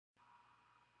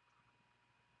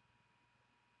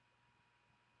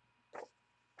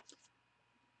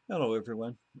Hello,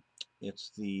 everyone.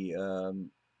 It's the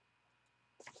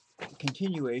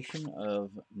continuation of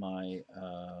my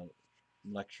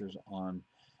lectures on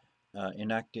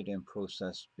enacted and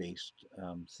process-based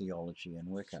theology in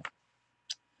Wicca.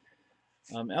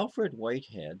 Alfred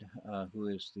Whitehead, who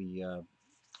is the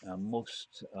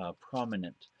most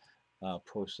prominent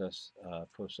process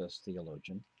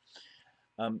theologian,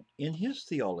 in his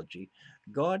theology,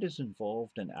 God is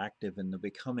involved and active in the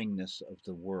becomingness of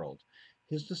the world.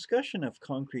 His discussion of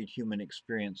concrete human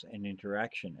experience and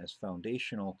interaction as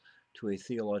foundational to a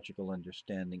theological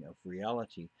understanding of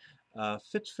reality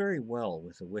fits very well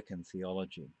with the Wiccan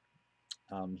theology.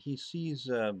 He sees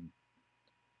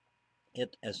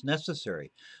it as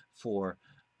necessary for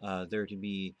there to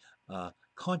be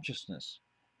consciousness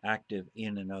active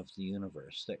in and of the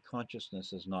universe, that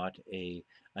consciousness is not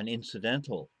an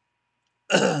incidental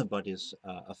but is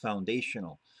a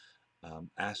foundational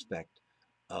aspect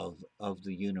of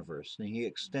the universe. And he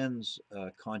extends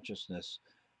consciousness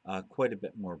quite a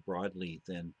bit more broadly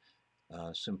than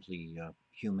simply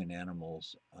human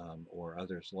animals or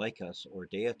others like us or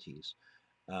deities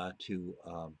to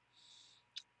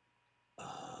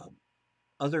uh,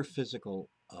 other physical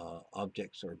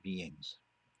objects or beings.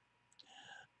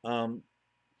 Um,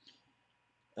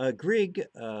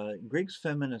 Grigg's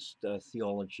feminist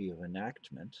theology of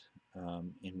enactment,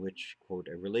 in which, quote,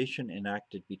 a relation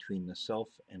enacted between the self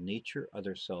and nature,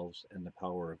 other selves, and the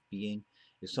power of being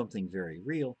is something very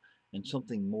real and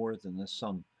something more than the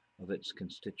sum of its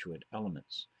constituent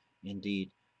elements.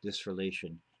 Indeed, this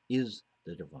relation is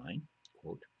the divine,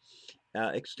 quote,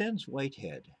 extends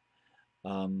Whitehead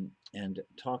and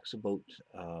talks about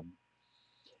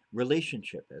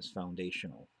relationship as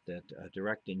foundational, that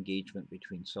direct engagement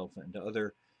between self and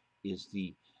other is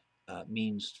the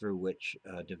means through which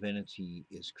divinity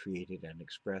is created and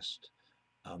expressed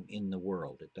in the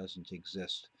world. It doesn't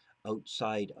exist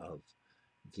outside of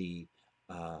the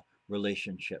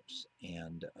relationships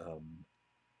and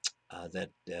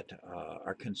that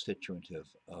are constitutive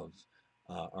of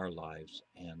our lives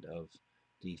and of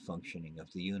the functioning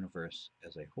of the universe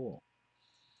as a whole.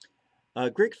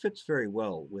 Greg fits very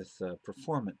well with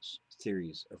performance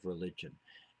theories of religion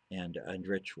and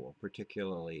ritual,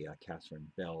 particularly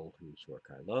Catherine Bell, whose work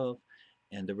I love,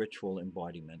 and the ritual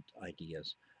embodiment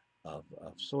ideas of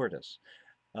Csordas.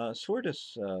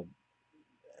 Csordas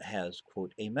has,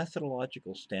 quote, a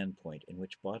methodological standpoint in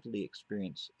which bodily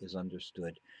experience is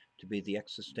understood to be the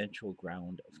existential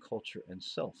ground of culture and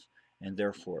self, and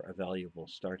therefore a valuable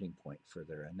starting point for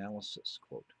their analysis,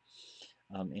 quote.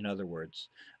 In other words,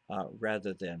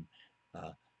 rather than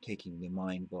taking the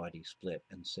mind-body split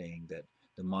and saying that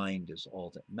the mind is all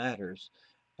that matters,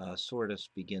 Csordas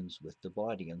begins with the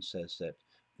body and says that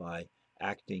by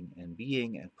acting and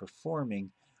being and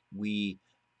performing, we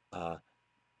uh,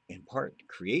 in part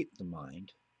create the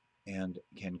mind and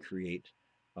can create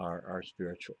our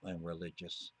spiritual and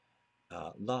religious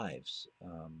lives.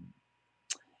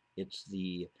 It's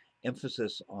the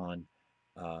emphasis on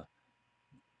uh,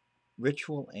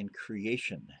 ritual and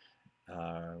creation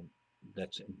uh,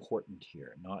 that's important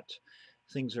here. Not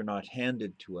things are not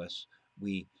handed to us.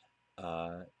 We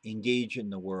engage in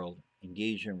the world,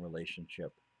 engage in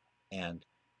relationship, and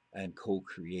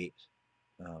co-create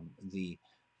the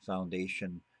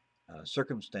foundation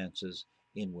circumstances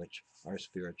in which our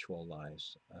spiritual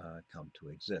lives come to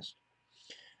exist.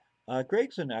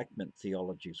 Greg's enactment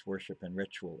theologies worship and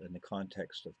ritual in the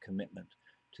context of commitment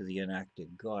to the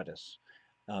enacted goddess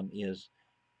is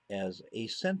as a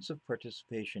sense of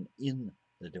participation in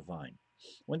the divine.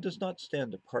 One does not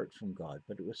stand apart from God,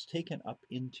 but it was taken up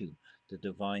into the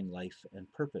divine life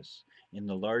and purpose in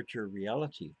the larger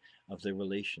reality of the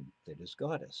relation that is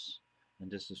goddess. And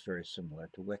this is very similar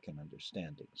to Wiccan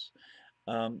understandings.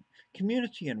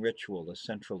 Community and ritual is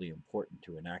centrally important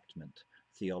to enactment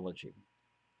theology.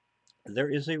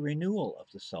 There is a renewal of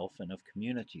the self and of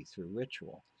community through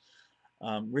ritual.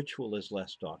 Ritual is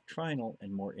less doctrinal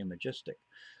and more imagistic,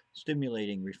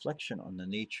 stimulating reflection on the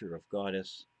nature of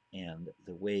Goddess and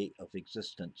the way of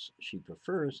existence she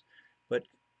prefers, but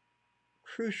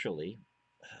crucially,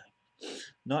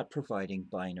 not providing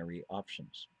binary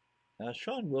options.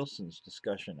 Sean Wilson's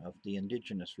discussion of the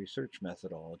Indigenous research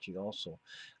methodology also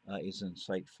is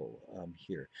insightful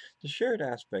here. The shared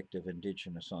aspect of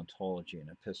Indigenous ontology and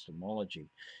epistemology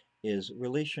is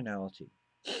relationality.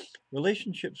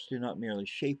 Relationships do not merely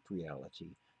shape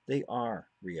reality, they are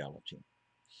reality.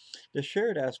 The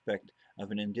shared aspect of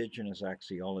an Indigenous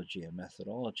axiology and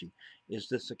methodology is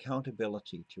this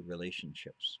accountability to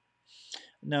relationships.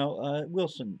 Now,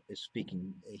 Wilson is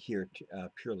speaking here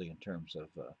purely in terms of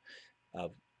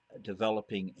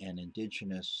developing an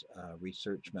indigenous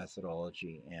research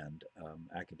methodology and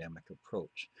academic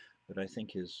approach. But I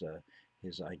think his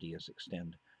ideas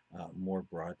extend more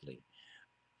broadly.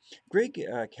 Greg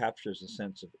captures a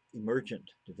sense of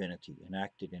emergent divinity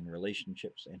enacted in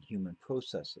relationships and human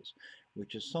processes,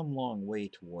 which is some long way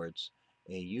towards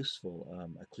a useful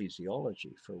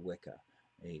ecclesiology for Wicca,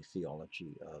 a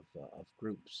theology of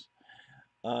groups.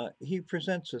 He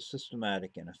presents a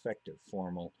systematic and effective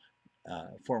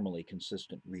formally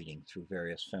consistent reading through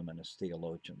various feminist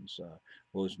theologians,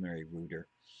 Rosemary Ruder,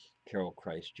 Carol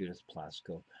Christ, Judith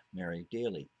Plaskow, Mary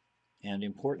Daly, and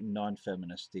important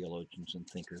non-feminist theologians and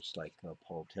thinkers like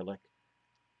Paul Tillich,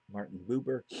 Martin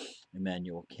Buber,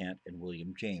 Immanuel Kant, and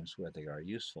William James, where they are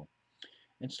useful,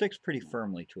 and sticks pretty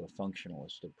firmly to a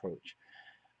functionalist approach.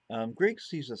 Greg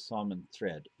sees a common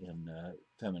thread in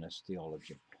feminist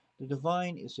theology. The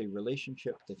divine is a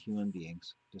relationship that human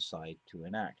beings decide to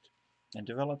enact, and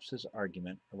develops his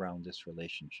argument around this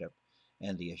relationship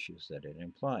and the issues that it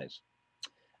implies.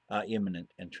 Immanent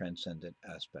and transcendent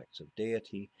aspects of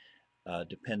deity,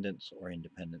 dependence or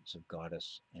independence of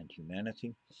goddess and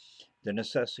humanity, the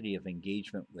necessity of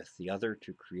engagement with the other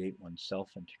to create oneself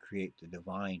and to create the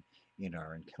divine in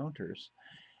our encounters,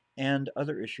 and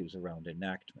other issues around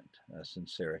enactment,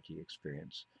 sincerity,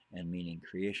 experience, and meaning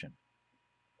creation.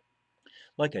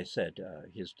 Like I said,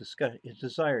 his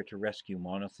desire to rescue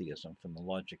monotheism from the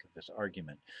logic of his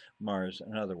argument mars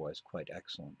an otherwise quite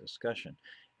excellent discussion,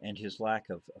 and his lack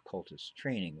of occultist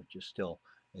training, which is still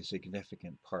a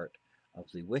significant part of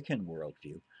the Wiccan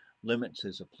worldview, limits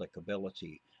his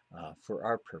applicability for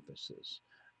our purposes.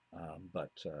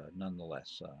 But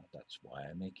nonetheless, that's why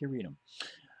I make you read them.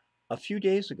 A few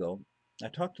days ago, I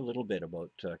talked a little bit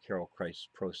about Carol Christ's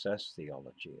process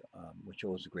theology, which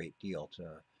owes a great deal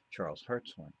to Charles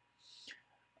Hartshorne.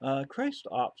 Christ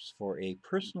opts for a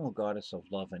personal goddess of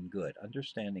love and good,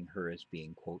 understanding her as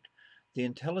being, quote, the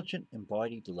intelligent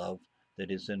embodied love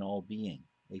that is in all being,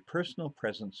 a personal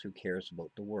presence who cares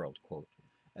about the world, quote,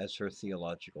 as her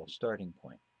theological starting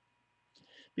point.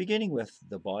 Beginning with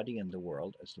the body and the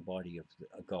world as the body of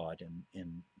God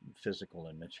in physical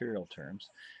and material terms,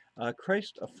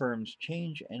 Christ affirms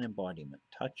change and embodiment,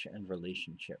 touch and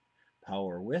relationship,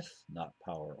 power with, not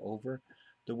power over,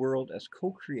 the world as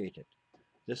co-created,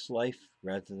 this life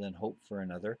rather than hope for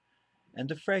another, and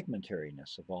the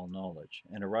fragmentariness of all knowledge,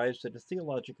 and arrives at a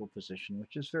theological position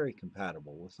which is very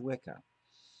compatible with Wicca.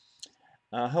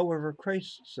 However,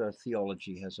 Christ's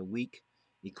theology has a weak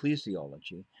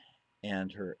ecclesiology,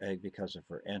 and because of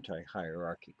her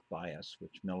anti-hierarchic bias,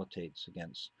 which militates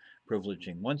against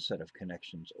privileging one set of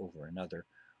connections over another,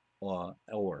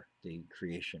 or the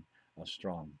creation of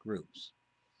strong groups.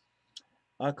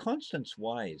 Constance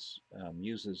Wise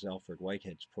uses Alfred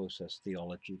Whitehead's process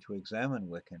theology to examine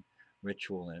Wiccan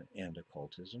ritual and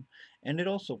occultism, and it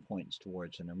also points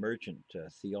towards an emergent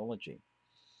theology.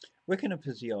 Wiccan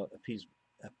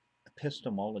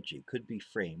epistemology could be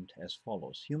framed as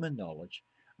follows. Human knowledge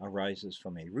arises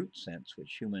from a root sense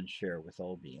which humans share with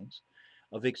all beings,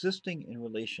 of existing in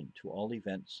relation to all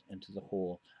events and to the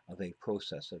whole of a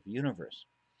processive universe.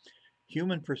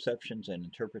 Human perceptions and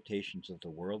interpretations of the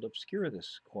world obscure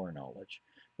this core knowledge,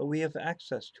 but we have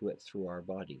access to it through our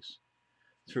bodies.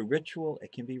 Through ritual,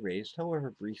 it can be raised,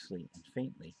 however briefly and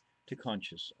faintly, to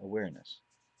conscious awareness.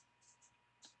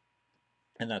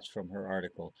 And that's from her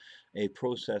article, A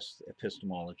Process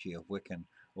Epistemology of Wiccan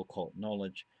Occult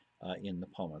Knowledge, in the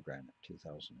Pomegranate,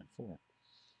 2004.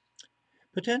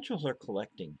 Potentials are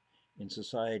collecting in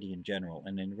society in general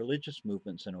and in religious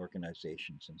movements and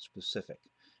organizations in specific,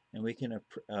 and we can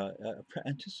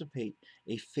anticipate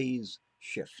a phase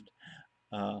shift.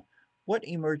 What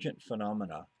emergent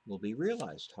phenomena will be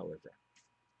realized, however?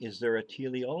 Is there a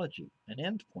teleology, an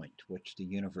endpoint to which the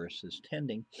universe is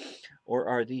tending, or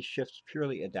are these shifts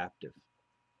purely adaptive,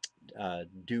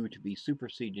 due to be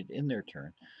superseded in their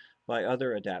turn by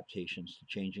other adaptations to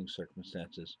changing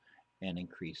circumstances and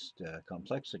increased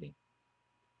complexity?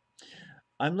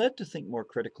 I'm led to think more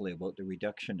critically about the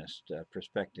reductionist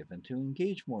perspective and to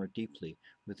engage more deeply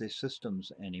with the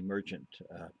systems and emergent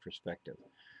perspective.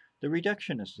 The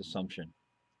reductionist assumption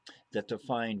that to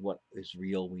find what is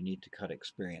real, we need to cut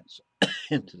experience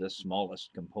into the smallest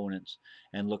components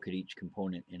and look at each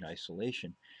component in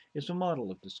isolation is a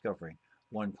model of discovering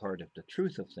one part of the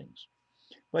truth of things.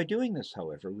 By doing this,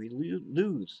 however, we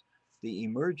lose the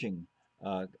emerging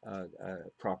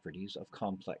properties of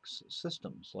complex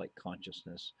systems like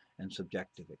consciousness and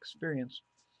subjective experience,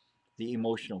 the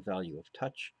emotional value of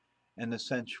touch, and the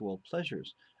sensual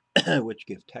pleasures which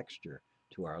give texture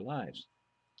to our lives.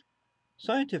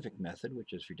 Scientific method,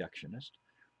 which is reductionist,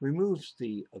 removes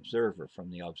the observer from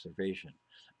the observation,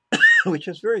 which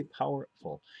is very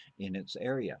powerful in its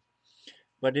area.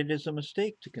 But it is a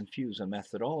mistake to confuse a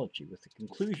methodology with a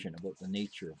conclusion about the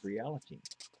nature of reality.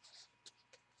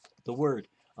 The word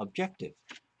objective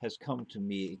has come to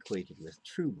be equated with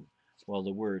true, while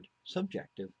the word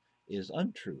subjective is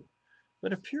untrue.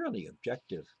 But a purely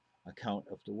objective account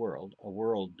of the world, a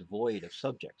world devoid of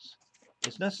subjects,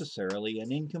 is necessarily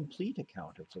an incomplete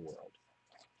account of the world,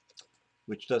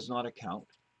 which does not account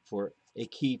for a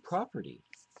key property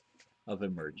of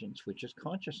emergence, which is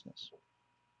consciousness.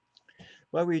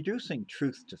 By reducing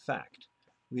truth to fact,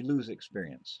 we lose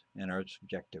experience and our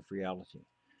subjective reality.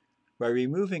 By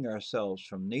removing ourselves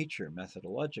from nature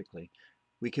methodologically,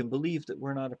 we can believe that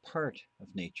we're not a part of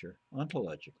nature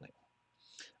ontologically.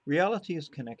 Reality is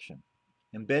connection,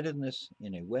 embeddedness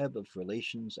in a web of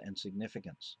relations and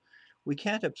significance. We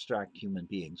can't abstract human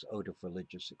beings out of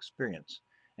religious experience,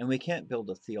 and we can't build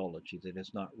a theology that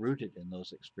is not rooted in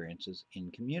those experiences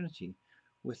in community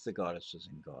with the goddesses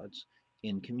and gods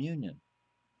in communion.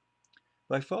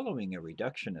 By following a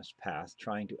reductionist path,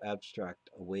 trying to abstract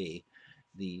away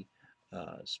the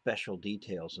special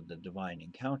details of the divine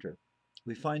encounter,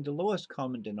 we find the lowest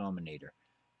common denominator,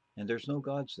 and there's no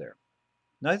gods there.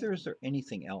 Neither is there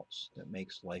anything else that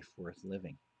makes life worth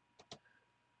living.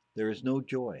 There is no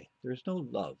joy, there is no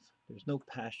love, there's no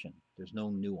passion, there's no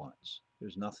nuance,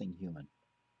 there's nothing human.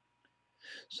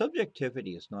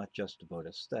 Subjectivity is not just about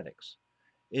aesthetics.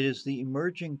 It is the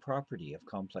emerging property of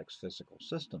complex physical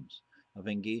systems, of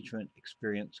engagement,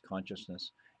 experience,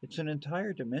 consciousness. It's an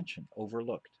entire dimension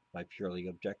overlooked by purely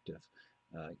objective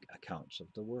accounts of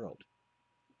the world.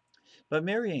 By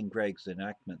marrying Gregg's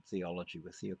enactment theology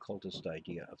with the occultist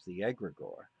idea of the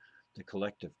egregore, the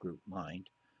collective group mind,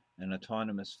 an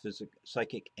autonomous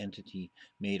psychic entity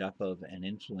made up of and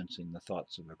influencing the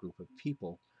thoughts of a group of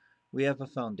people, we have a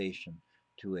foundation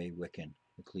to a Wiccan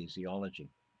ecclesiology.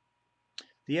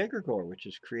 The egregore, which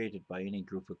is created by any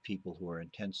group of people who are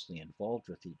intensely involved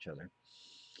with each other,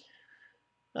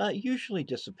 usually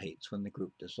dissipates when the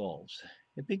group dissolves.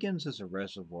 It begins as a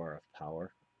reservoir of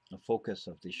power, a focus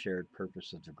of the shared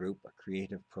purpose of the group, a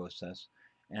creative process,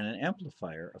 and an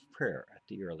amplifier of prayer at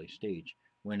the early stage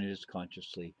when it is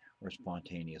consciously or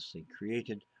spontaneously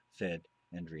created, fed,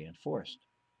 and reinforced.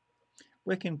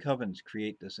 Wiccan covens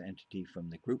create this entity from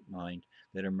the group mind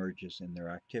that emerges in their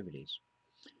activities.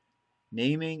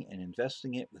 Naming and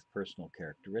investing it with personal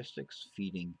characteristics,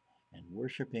 feeding and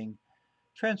worshipping,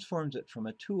 transforms it from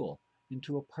a tool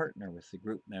into a partner with the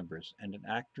group members and an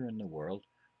actor in the world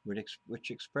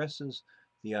which expresses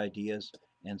the ideas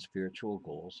and spiritual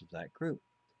goals of that group.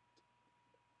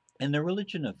 In the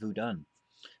religion of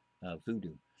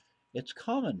voodoo, it's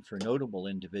common for notable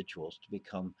individuals to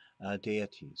become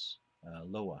deities,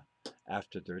 loa,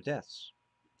 after their deaths.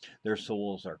 Their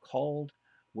souls are called,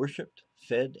 worshipped,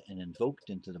 fed, and invoked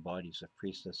into the bodies of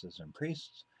priestesses and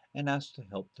priests and asked to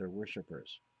help their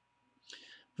worshippers.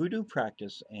 Voodoo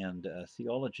practice and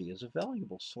theology is a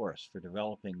valuable source for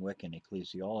developing Wiccan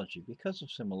ecclesiology because of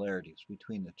similarities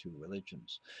between the two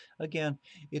religions. Again,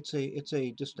 it's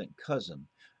a distant cousin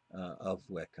of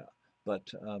Wicca,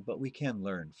 but we can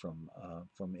learn from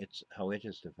how it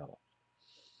is developed.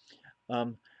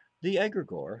 The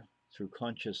egregore, through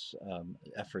conscious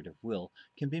effort of will,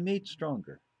 can be made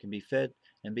stronger, can be fed,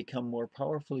 and become more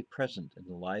powerfully present in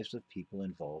the lives of people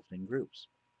involved in groups,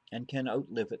 and can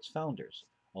outlive its founders,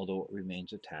 although it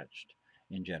remains attached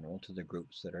in general to the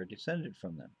groups that are descended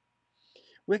from them.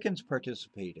 Wiccans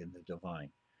participate in the divine.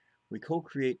 We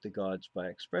co-create the gods by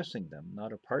expressing them,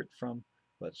 not apart from,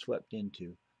 but swept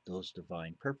into those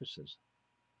divine purposes.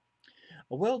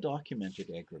 A well-documented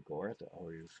egregore that I'll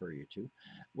refer you to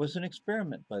was an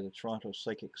experiment by the Toronto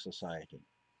Psychic Society,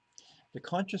 the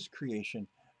conscious creation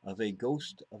of a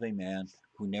ghost of a man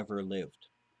who never lived.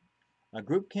 A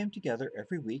group came together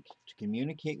every week to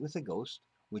communicate with a ghost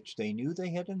which they knew they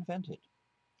had invented,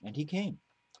 and he came,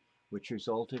 which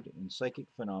resulted in psychic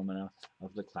phenomena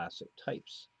of the classic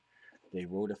types. They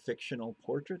wrote a fictional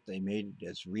portrait, they made it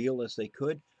as real as they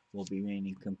could, while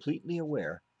remaining completely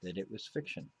aware that it was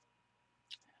fiction.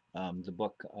 The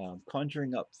book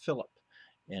Conjuring Up Philip,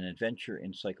 An Adventure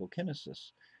in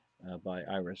Psychokinesis by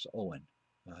Iris Owen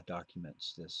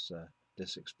documents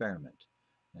this experiment.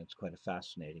 And it's quite a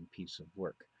fascinating piece of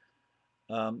work.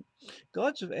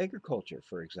 Gods of agriculture,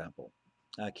 for example,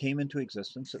 came into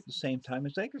existence at the same time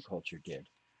as agriculture did,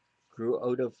 grew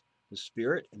out of the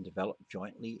spirit and developed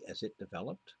jointly as it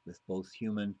developed, with both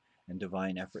human and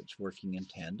divine efforts working in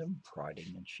tandem,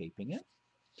 prodding and shaping it.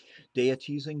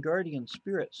 Deities and guardian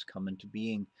spirits come into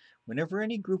being whenever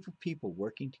any group of people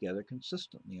working together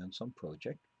consistently on some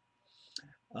project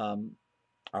um,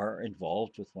 are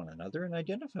involved with one another and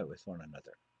identify with one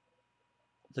another.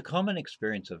 The common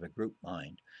experience of a group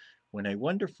mind, when a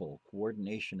wonderful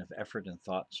coordination of effort and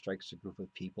thought strikes a group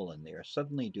of people and they are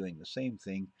suddenly doing the same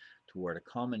thing toward a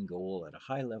common goal at a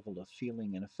high level of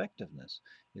feeling and effectiveness,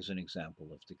 is an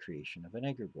example of the creation of an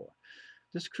egregore.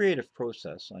 This creative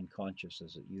process, unconscious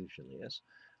as it usually is,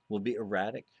 will be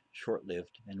erratic,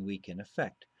 short-lived, and weak in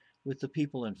effect, with the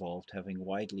people involved having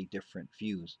widely different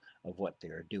views of what they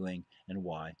are doing and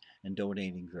why, and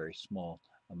donating very small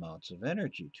amounts of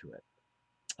energy to it.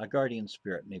 A guardian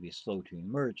spirit may be slow to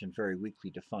emerge and very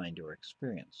weakly defined or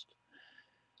experienced.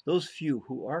 Those few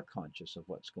who are conscious of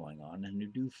what's going on and who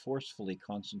do forcefully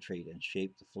concentrate and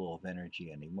shape the flow of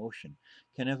energy and emotion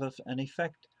can have an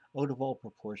effect out of all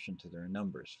proportion to their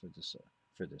numbers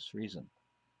for this reason.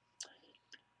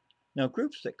 Now,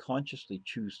 groups that consciously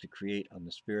choose to create on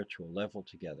the spiritual level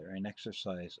together and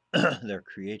exercise their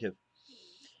creative,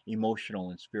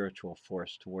 emotional, and spiritual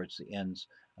force towards the ends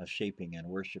of shaping and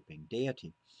worshipping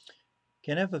deity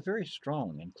can have a very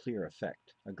strong and clear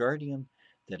effect, a guardian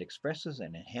that expresses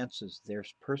and enhances their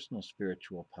personal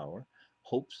spiritual power,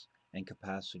 hopes, and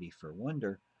capacity for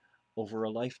wonder over a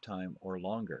lifetime or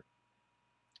longer.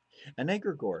 An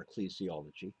egregore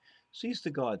ecclesiology sees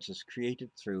the gods as created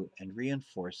through and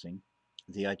reinforcing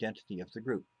the identity of the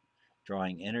group,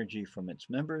 drawing energy from its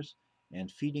members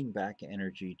and feeding back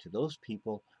energy to those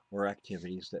people or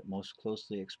activities that most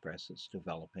closely express its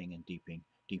developing and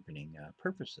deepening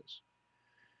purposes.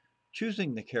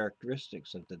 Choosing the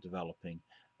characteristics of the developing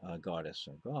goddess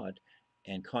or god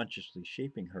and consciously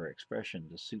shaping her expression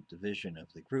to suit the vision of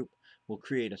the group will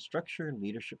create a structure,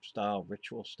 leadership style,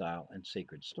 ritual style, and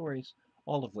sacred stories,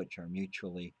 all of which are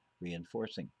mutually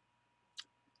reinforcing,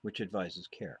 which advises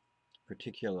care,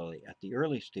 particularly at the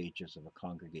early stages of a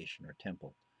congregation or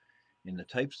temple, in the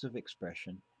types of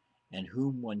expression and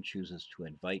whom one chooses to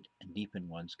invite and deepen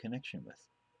one's connection with.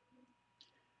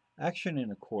 Action in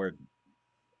accord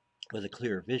with a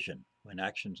clear vision. When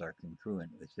actions are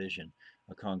congruent with vision,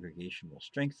 a congregation will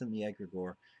strengthen the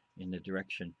egregore in the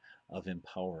direction of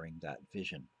empowering that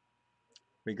vision.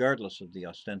 Regardless of the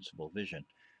ostensible vision,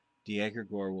 the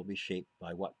egregore will be shaped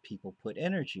by what people put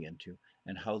energy into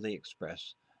and how they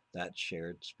express that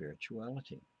shared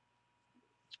spirituality.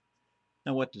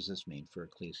 Now, what does this mean for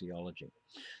ecclesiology?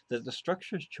 That the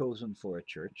structures chosen for a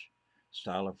church,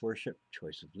 style of worship,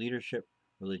 choice of leadership,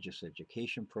 religious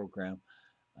education program,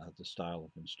 the style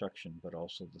of instruction, but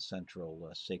also the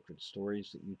central sacred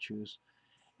stories that you choose,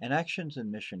 and actions and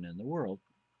mission in the world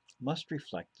must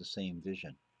reflect the same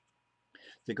vision.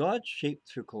 The gods shaped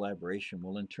through collaboration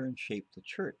will in turn shape the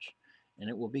church, and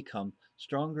it will become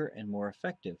stronger and more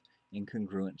effective in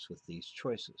congruence with these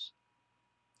choices.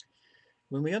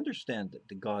 When we understand that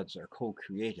the gods are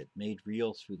co-created, made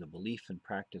real through the belief and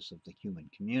practice of the human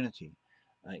community,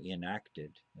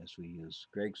 enacted, as we use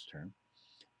Greg's term,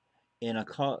 in a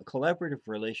collaborative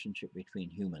relationship between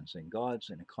humans and gods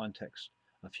in a context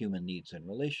of human needs and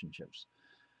relationships.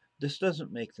 This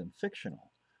doesn't make them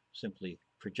fictional, simply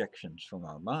projections from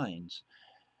our minds.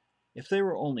 If they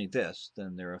were only this,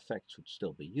 then their effects would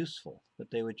still be useful, but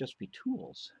they would just be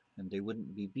tools, and they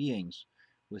wouldn't be beings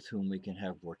with whom we can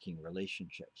have working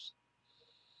relationships.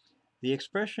 The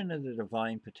expression of the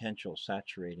divine potential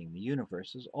saturating the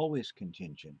universe is always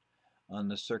contingent on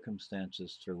the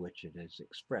circumstances through which it is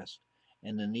expressed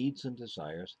and the needs and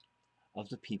desires of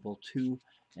the people to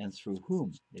and through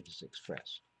whom it is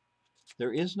expressed.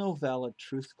 There is no valid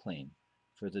truth claim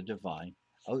for the divine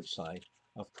outside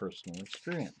of personal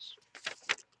experience.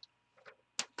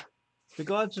 The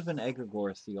gods of an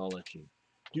egregore theology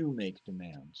do make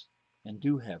demands and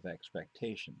do have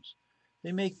expectations.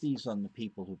 They make these on the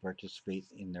people who participate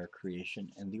in their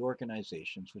creation and the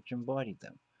organizations which embody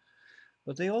them.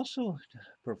 But they also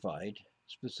provide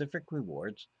specific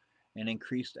rewards and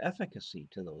increased efficacy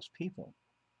to those people.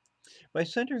 By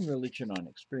centering religion on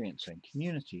experience and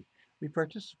community, we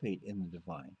participate in the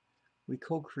divine. We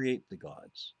co-create the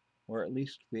gods, or at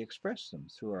least we express them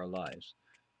through our lives,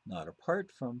 not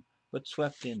apart from, but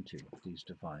swept into these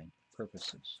divine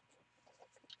purposes.